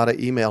getting a lot of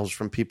emails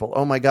from people.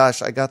 Oh my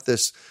gosh, I got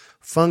this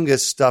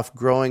fungus stuff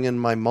growing in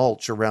my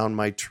mulch around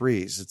my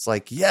trees. It's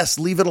like, yes,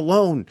 leave it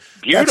alone.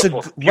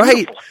 Beautiful.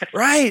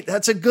 Right.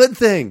 That's a good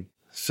thing.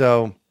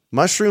 So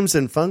mushrooms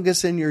and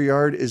fungus in your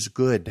yard is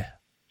good.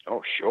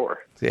 Oh, sure.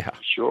 Yeah.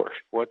 Sure.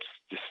 What's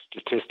the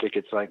statistic?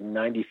 It's like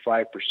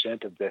 95%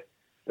 of the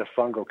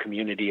fungal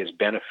community is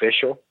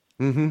beneficial.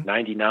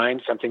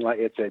 99, something like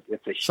it's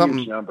a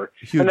huge number.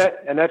 Huge.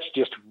 And that's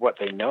just what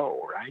they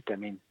know, right? I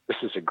mean, this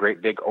is a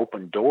great big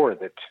open door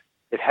that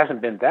it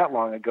hasn't been that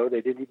long ago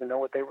they didn't even know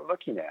what they were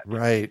looking at.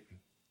 Right.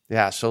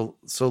 Yeah. So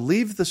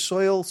leave the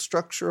soil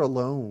structure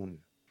alone.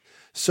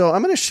 So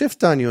I'm going to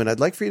shift on you, and I'd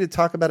like for you to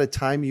talk about a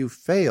time you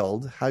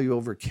failed, how you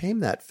overcame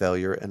that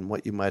failure, and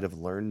what you might have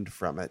learned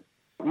from it.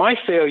 My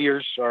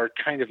failures are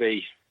kind of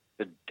a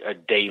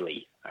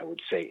daily, I would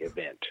say,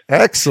 event.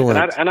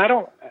 Excellent. And I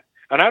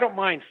don't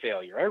mind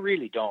failure. I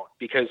really don't,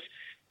 because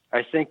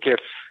I think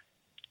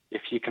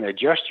if you can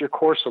adjust your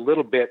course a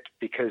little bit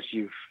because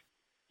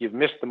you've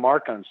missed the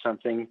mark on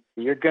something,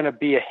 you're going to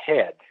be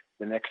ahead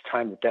the next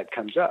time that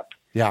comes up.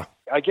 Yeah.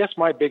 I guess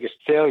my biggest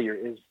failure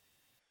is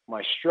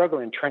my struggle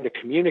in trying to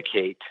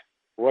communicate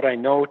what I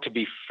know to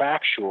be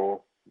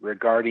factual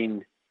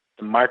regarding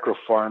the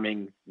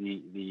microfarming,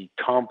 the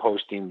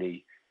composting,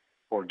 the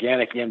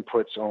organic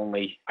inputs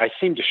only. I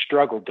seem to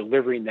struggle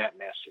delivering that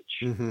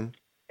message.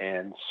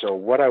 And so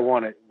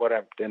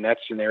and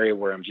that's an area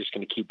where I'm just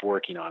going to keep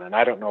working on. And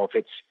I don't know if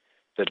it's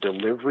the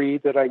delivery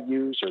that I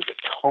use or the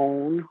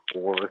tone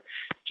or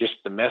just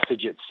the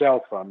message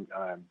itself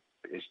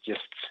is just,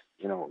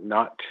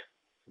 not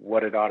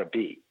what it ought to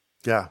be.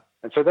 Yeah.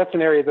 And so that's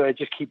an area that I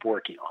just keep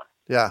working on.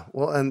 Yeah.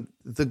 Well, and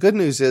the good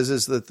news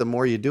is that the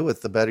more you do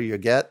it, the better you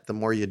get, the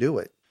more you do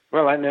it.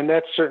 Well, and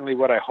that's certainly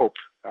what I hope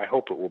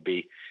it will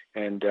be.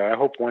 And I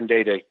hope one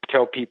day to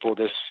tell people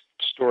this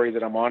story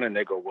that I'm on and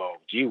they go, well,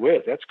 gee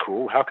whiz, that's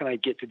cool. How can I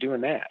get to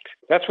doing that?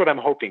 That's what I'm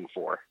hoping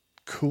for.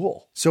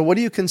 Cool. So what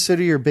do you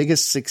consider your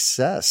biggest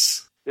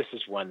success? This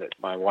is one that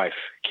my wife,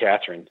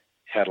 Catherine,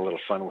 had a little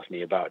fun with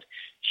me about.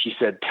 She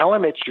said, tell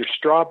him it's your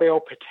straw bale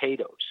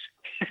potatoes.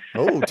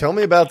 Oh, tell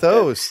me about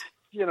those.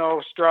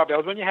 Straw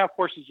bales. When you have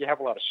horses, you have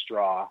a lot of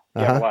straw.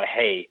 You have a lot of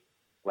hay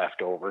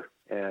left over.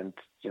 And,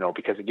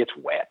 because it gets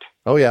wet.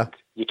 Oh, yeah.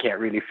 You can't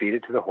really feed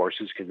it to the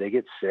horses because they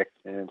get sick.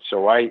 And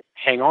so I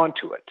hang on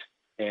to it.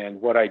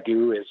 And what I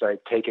do is I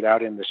take it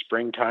out in the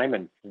springtime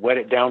and wet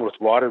it down with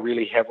water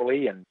really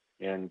heavily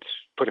and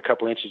put a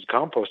couple inches of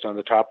compost on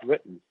the top of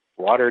it and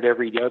water it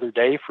every other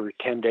day for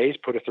 10 days,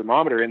 put a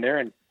thermometer in there,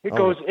 and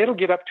it'll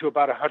get up to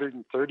about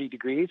 130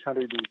 degrees,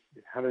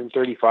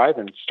 135,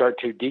 and start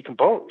to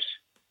decompose.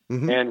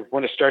 And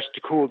when it starts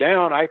to cool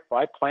down, I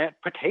plant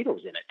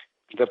potatoes in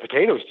it. The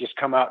potatoes just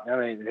come out,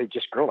 they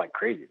just grow like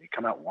crazy. They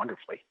come out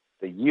wonderfully.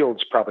 The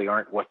yields probably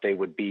aren't what they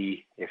would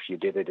be if you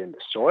did it in the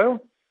soil,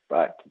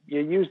 but you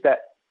use that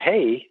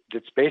hay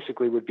that's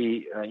basically would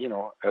be,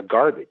 a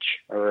garbage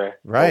or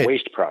a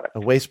waste product.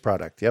 A waste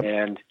product, yep.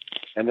 And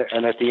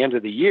at the end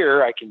of the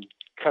year, I can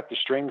cut the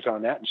strings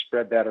on that and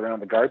spread that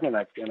around the garden,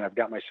 and I've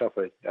got myself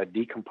a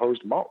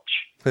decomposed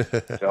mulch.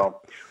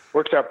 So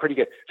works out pretty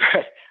good.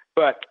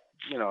 But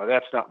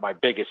that's not my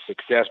biggest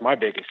success. My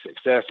biggest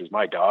success is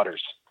my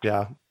daughters.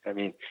 Yeah. I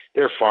mean,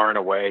 they're far and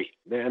away,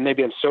 and they've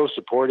been so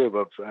supportive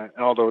of,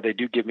 although they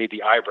do give me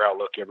the eyebrow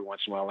look every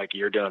once in a while, like,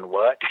 you're doing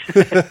what?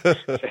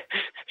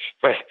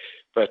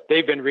 But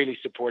they've been really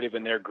supportive,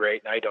 and they're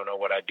great, and I don't know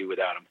what I'd do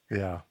without them.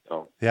 Yeah.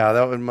 So. Yeah.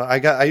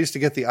 I used to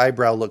get the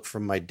eyebrow look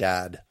from my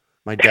dad.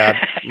 My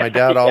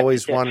dad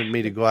always wanted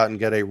me to go out and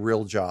get a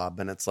real job.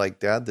 And it's like,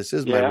 Dad, this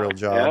is my real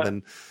job. Yeah.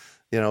 And,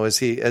 as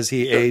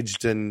he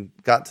aged and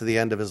got to the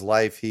end of his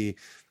life, he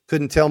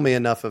couldn't tell me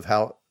enough of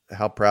how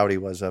proud he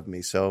was of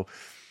me. So,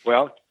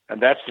 well,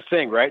 and that's the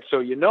thing, right? So,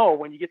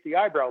 when you get the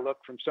eyebrow look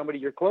from somebody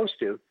you're close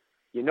to,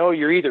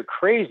 you're either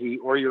crazy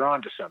or you're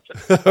onto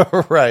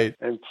something. Right.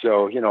 And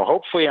so,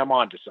 hopefully I'm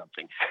onto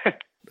something.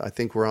 I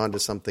think we're onto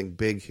something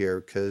big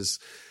here because,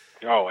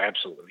 oh,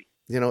 absolutely.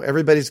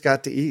 Everybody's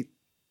got to eat.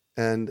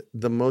 And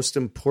the most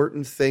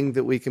important thing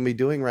that we can be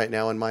doing right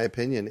now, in my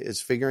opinion,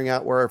 is figuring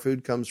out where our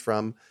food comes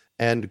from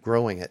and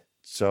growing it.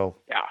 So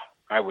yeah,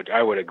 I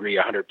would agree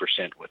 100%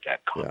 with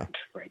that comment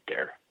right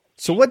there.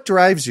 So what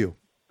drives you?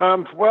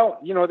 Well,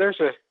 there's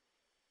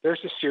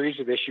a series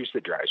of issues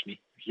that drives me.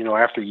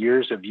 After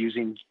years of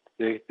using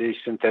the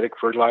synthetic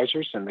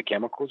fertilizers and the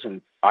chemicals,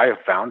 and I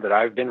have found that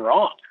I've been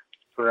wrong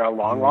for a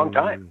long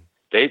time.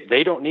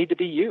 They don't need to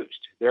be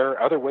used. There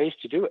are other ways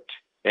to do it.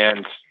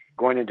 And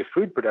going into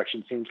food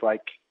production seems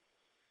like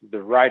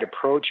the right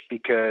approach,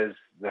 because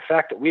the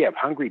fact that we have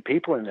hungry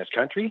people in this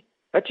country,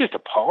 that just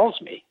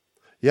appalls me.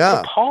 Yeah.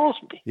 It appalls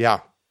me. Yeah.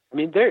 I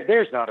mean,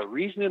 there's not a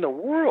reason in the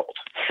world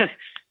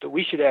that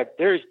we should have,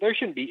 there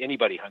shouldn't be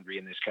anybody hungry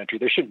in this country.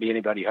 There shouldn't be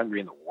anybody hungry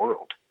in the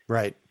world.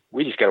 Right.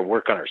 We just got to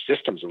work on our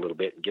systems a little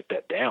bit and get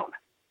that down.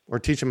 Or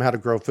teach them how to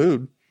grow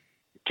food.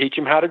 Teach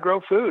them how to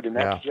grow food. And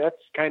that's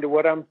kind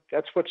of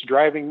that's what's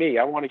driving me.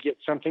 I want to get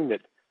something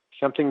that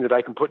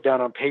I can put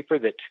down on paper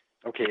that,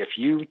 okay, if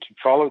you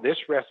follow this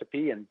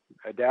recipe and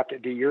adapt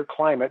it to your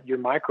climate, your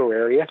micro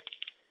area,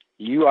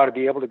 you ought to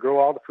be able to grow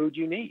all the food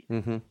you need.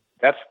 Mm-hmm.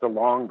 That's the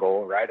long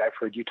goal, right? I've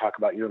heard you talk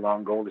about your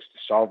long goal is to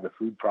solve the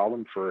food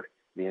problem for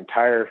the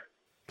entire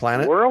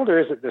planet world, or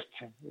is it this?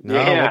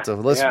 No,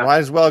 might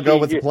as well go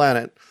with the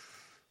planet.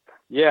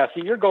 Yeah.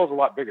 See, your goal is a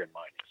lot bigger than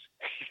mine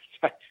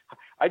is.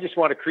 I just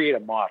want to create a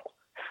model.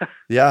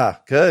 Yeah,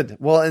 good.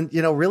 Well, and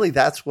really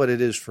that's what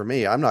it is for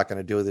me. I'm not going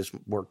to do this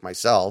work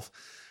myself.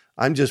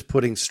 I'm just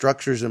putting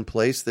structures in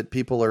place that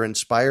people are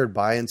inspired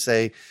by and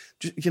say,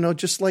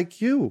 just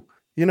like you.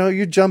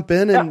 You jump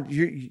in and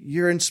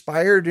you're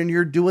inspired and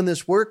you're doing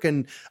this work,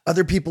 and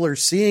other people are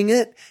seeing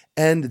it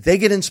and they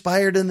get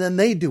inspired and then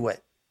they do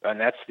it. And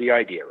that's the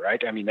idea,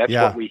 right? I mean, that's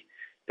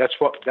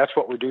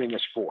what we're doing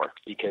this for,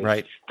 because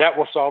that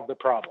will solve the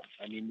problem.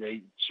 I mean,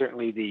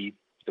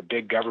 the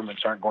big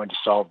governments aren't going to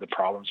solve the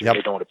problems. Yep.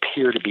 They don't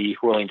appear to be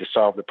willing to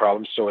solve the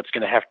problems. So it's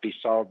going to have to be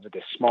solved at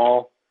a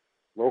small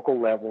local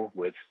level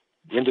with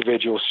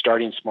individuals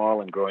starting small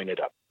and growing it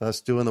up.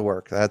 Us doing the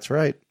work. That's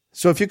right.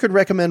 So if you could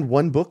recommend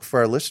one book for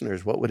our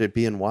listeners, what would it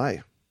be and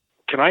why?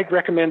 Can I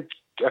recommend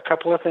a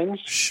couple of things?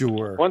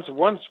 Sure. One's a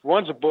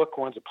book,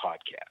 one's a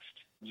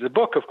podcast. The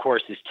book, of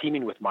course, is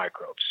Teaming with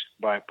Microbes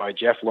by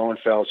Jeff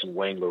Lowenfels and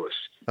Wayne Lewis.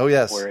 Oh,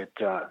 yes. Where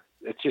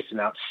it's just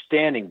an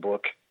outstanding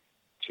book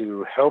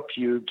to help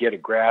you get a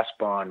grasp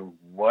on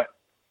what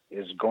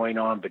is going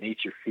on beneath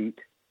your feet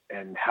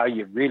and how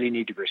you really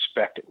need to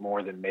respect it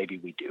more than maybe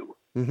we do.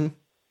 Mm-hmm.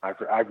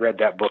 I've read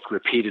that book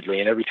repeatedly,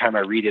 and every time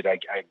I read it,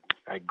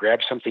 I grab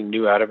something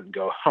new out of it and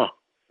go,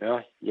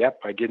 well, yep,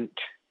 I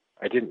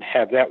didn't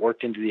have that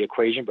worked into the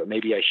equation, but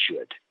maybe I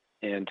should.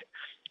 And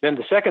then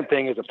the second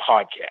thing is a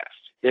podcast.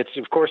 It's,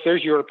 of course,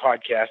 there's your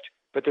podcast,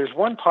 but there's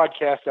one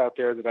podcast out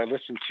there that I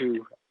listened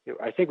to,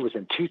 I think it was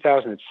in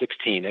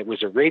 2016. It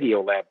was a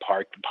Radio Lab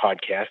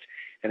podcast,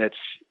 and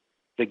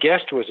the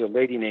guest was a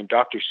lady named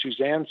Dr.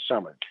 Suzanne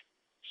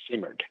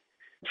Simard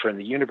from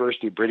the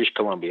University of British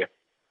Columbia.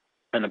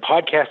 And the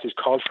podcast is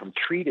called From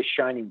Tree to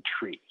Shining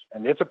Tree.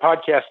 And it's a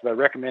podcast that I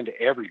recommend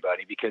to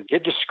everybody because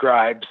it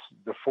describes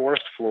the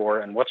forest floor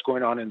and what's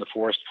going on in the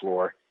forest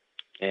floor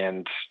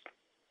and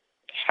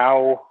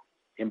how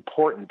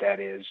important that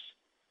is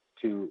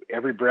to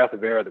every breath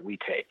of air that we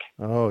take.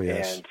 Oh,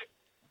 yes. And,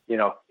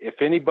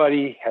 if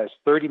anybody has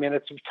 30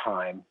 minutes of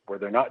time where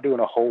they're not doing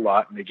a whole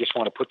lot and they just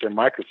want to put their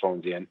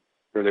microphones in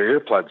or their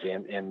earplugs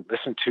in and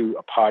listen to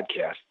a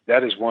podcast,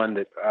 that is one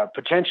that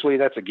potentially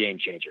that's a game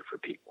changer for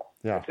people.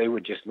 Yeah. If they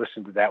would just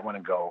listen to that one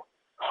and go,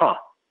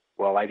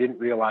 well, I didn't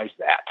realize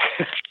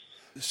that.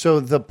 So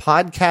the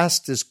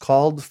podcast is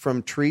called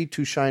From Tree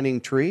to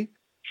Shining Tree?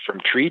 From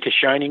Tree to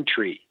Shining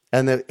Tree.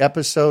 And the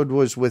episode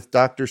was with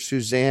Dr.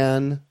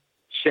 Suzanne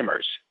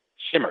Simard,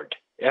 Simard.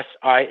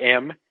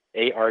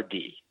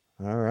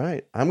 All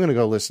right. I'm going to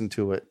go listen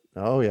to it.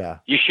 Oh, yeah.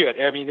 You should.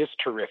 I mean, it's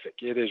terrific.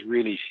 It is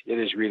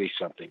really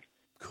something.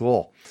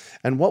 Cool.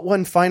 And what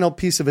one final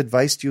piece of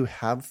advice do you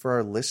have for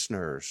our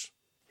listeners?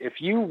 If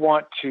you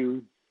want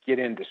to get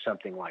into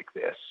something like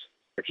this,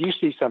 if you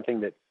see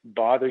something that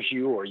bothers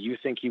you or you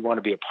think you want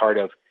to be a part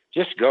of,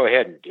 just go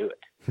ahead and do it.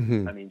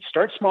 Mm-hmm. I mean,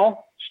 start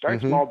small.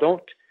 Start small.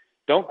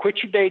 Don't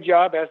quit your day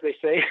job, as they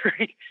say,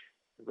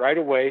 right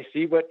away.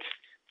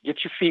 Get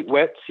your feet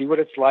wet, see what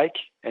it's like,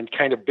 and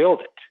kind of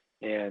build it.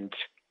 And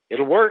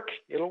it'll work.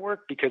 It'll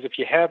work because if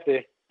you have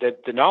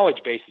the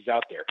knowledge base is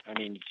out there. I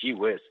mean, gee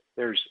whiz,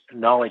 there's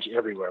knowledge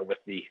everywhere with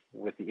the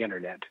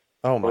internet.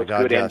 Oh my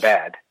God, good yes. and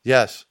bad.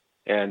 Yes.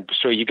 And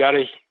so you got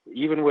to,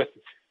 even with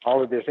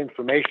all of this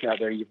information out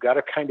there, you've got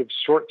to kind of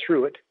sort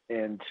through it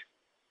and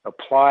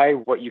apply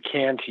what you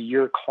can to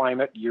your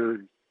climate, your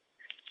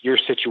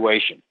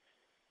situation.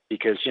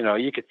 Because,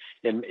 you could,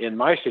 in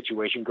my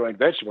situation, growing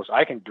vegetables,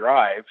 I can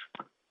drive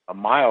a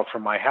mile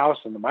from my house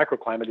and the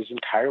microclimate is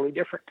entirely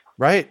different.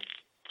 Right.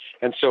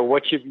 And so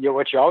what you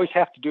always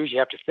have to do is you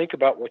have to think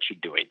about what you're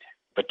doing,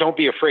 but don't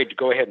be afraid to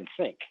go ahead and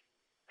think.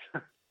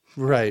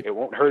 Right. It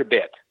won't hurt a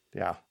bit.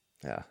 Yeah.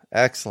 Yeah.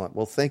 Excellent.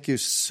 Well, thank you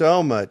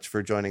so much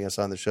for joining us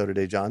on the show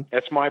today, John.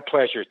 That's my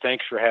pleasure.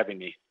 Thanks for having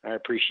me. I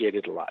appreciate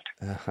it a lot.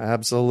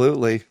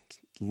 Absolutely.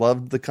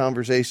 Loved the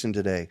conversation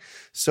today.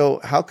 So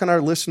how can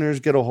our listeners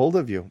get a hold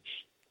of you?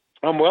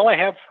 Well, I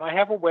have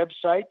a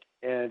website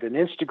and an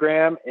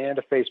Instagram and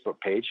a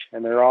Facebook page,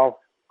 and they're all,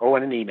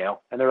 and an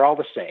email, and they're all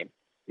the same.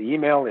 The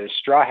email is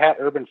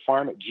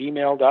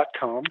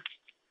strawhaturbanfarm@gmail.com,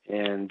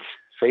 and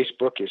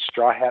Facebook is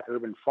Straw Hat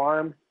Urban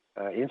Farm,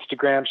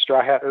 Instagram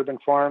Straw Hat Urban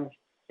Farm,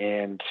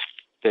 and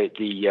the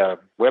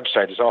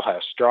website is also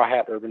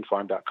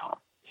strawhaturbanfarm.com.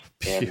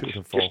 And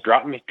Beautiful. Just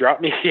drop me.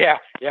 Yeah,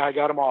 I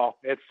got them all.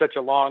 It's such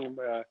a long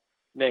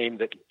name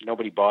that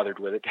nobody bothered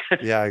with it.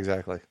 Yeah,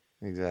 exactly.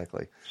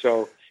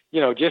 So,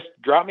 just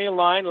drop me a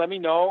line. Let me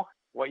know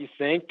what you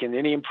think and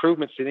any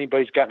improvements that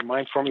anybody's got in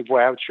mind for me. Boy,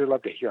 I would sure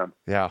love to hear them.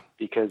 Yeah.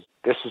 Because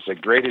this is a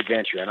great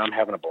adventure and I'm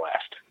having a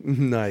blast.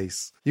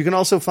 Nice. You can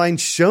also find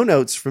show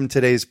notes from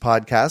today's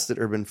podcast at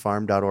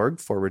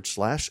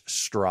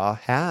urbanfarm.org/straw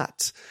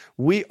hat.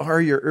 We are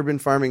your urban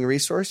farming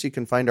resource. You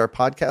can find our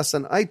podcasts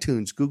on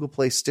iTunes, Google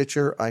Play,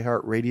 Stitcher,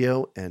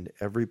 iHeartRadio, and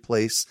every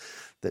place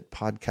that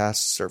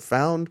podcasts are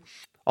found.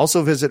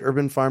 Also visit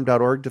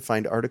urbanfarm.org to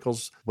find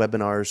articles,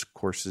 webinars,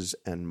 courses,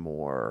 and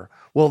more.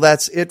 Well,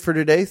 that's it for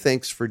today.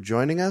 Thanks for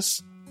joining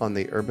us on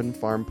the Urban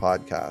Farm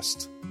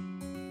Podcast.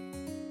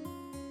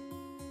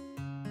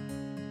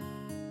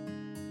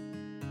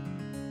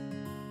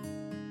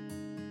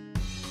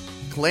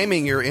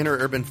 Claiming your inner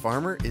urban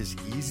farmer is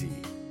easy.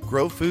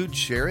 Grow food,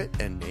 share it,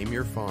 and name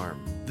your farm.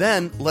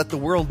 Then let the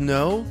world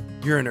know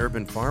you're an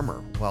urban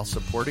farmer while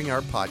supporting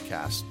our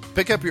podcast.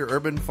 Pick up your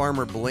Urban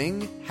Farmer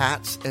bling,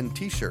 hats, and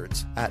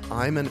t-shirts at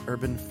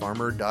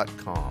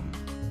imanurbanfarmer.com.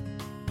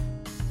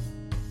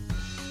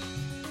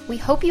 We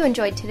hope you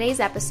enjoyed today's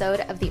episode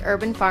of the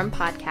Urban Farm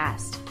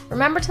Podcast.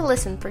 Remember to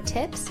listen for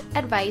tips,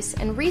 advice,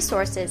 and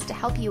resources to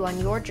help you on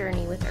your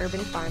journey with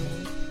urban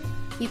farming.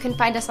 You can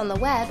find us on the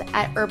web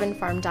at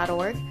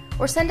urbanfarm.org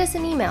or send us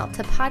an email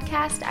to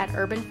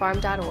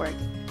podcast@urbanfarm.org.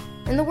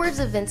 In the words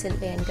of Vincent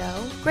van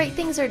Gogh, great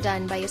things are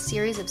done by a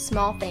series of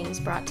small things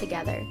brought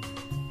together.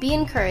 Be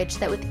encouraged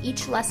that with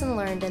each lesson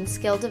learned and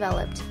skill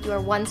developed, you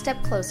are one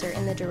step closer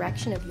in the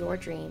direction of your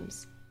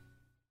dreams.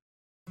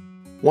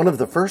 One of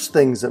the first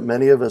things that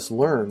many of us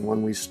learn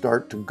when we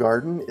start to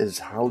garden is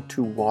how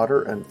to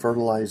water and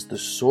fertilize the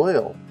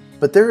soil.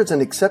 But there is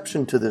an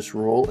exception to this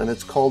rule, and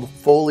it's called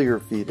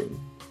foliar feeding.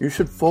 You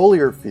should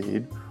foliar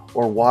feed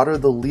or water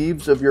the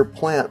leaves of your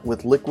plant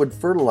with liquid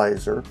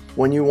fertilizer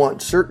when you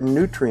want certain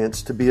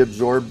nutrients to be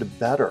absorbed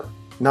better.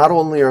 Not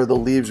only are the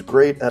leaves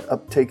great at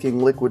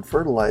uptaking liquid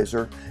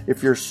fertilizer,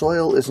 if your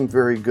soil isn't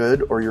very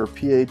good or your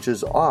pH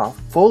is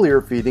off,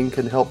 foliar feeding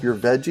can help your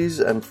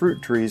veggies and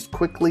fruit trees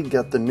quickly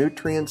get the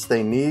nutrients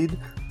they need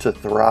to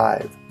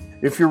thrive.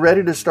 If you're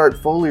ready to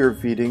start foliar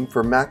feeding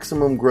for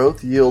maximum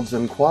growth, yields,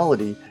 and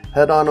quality,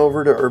 head on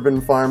over to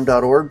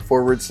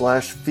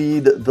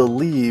urbanfarm.org/feed the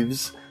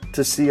leaves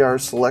to see our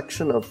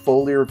selection of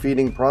foliar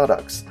feeding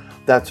products.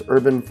 That's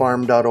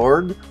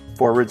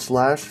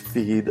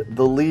urbanfarm.org/feed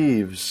the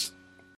leaves.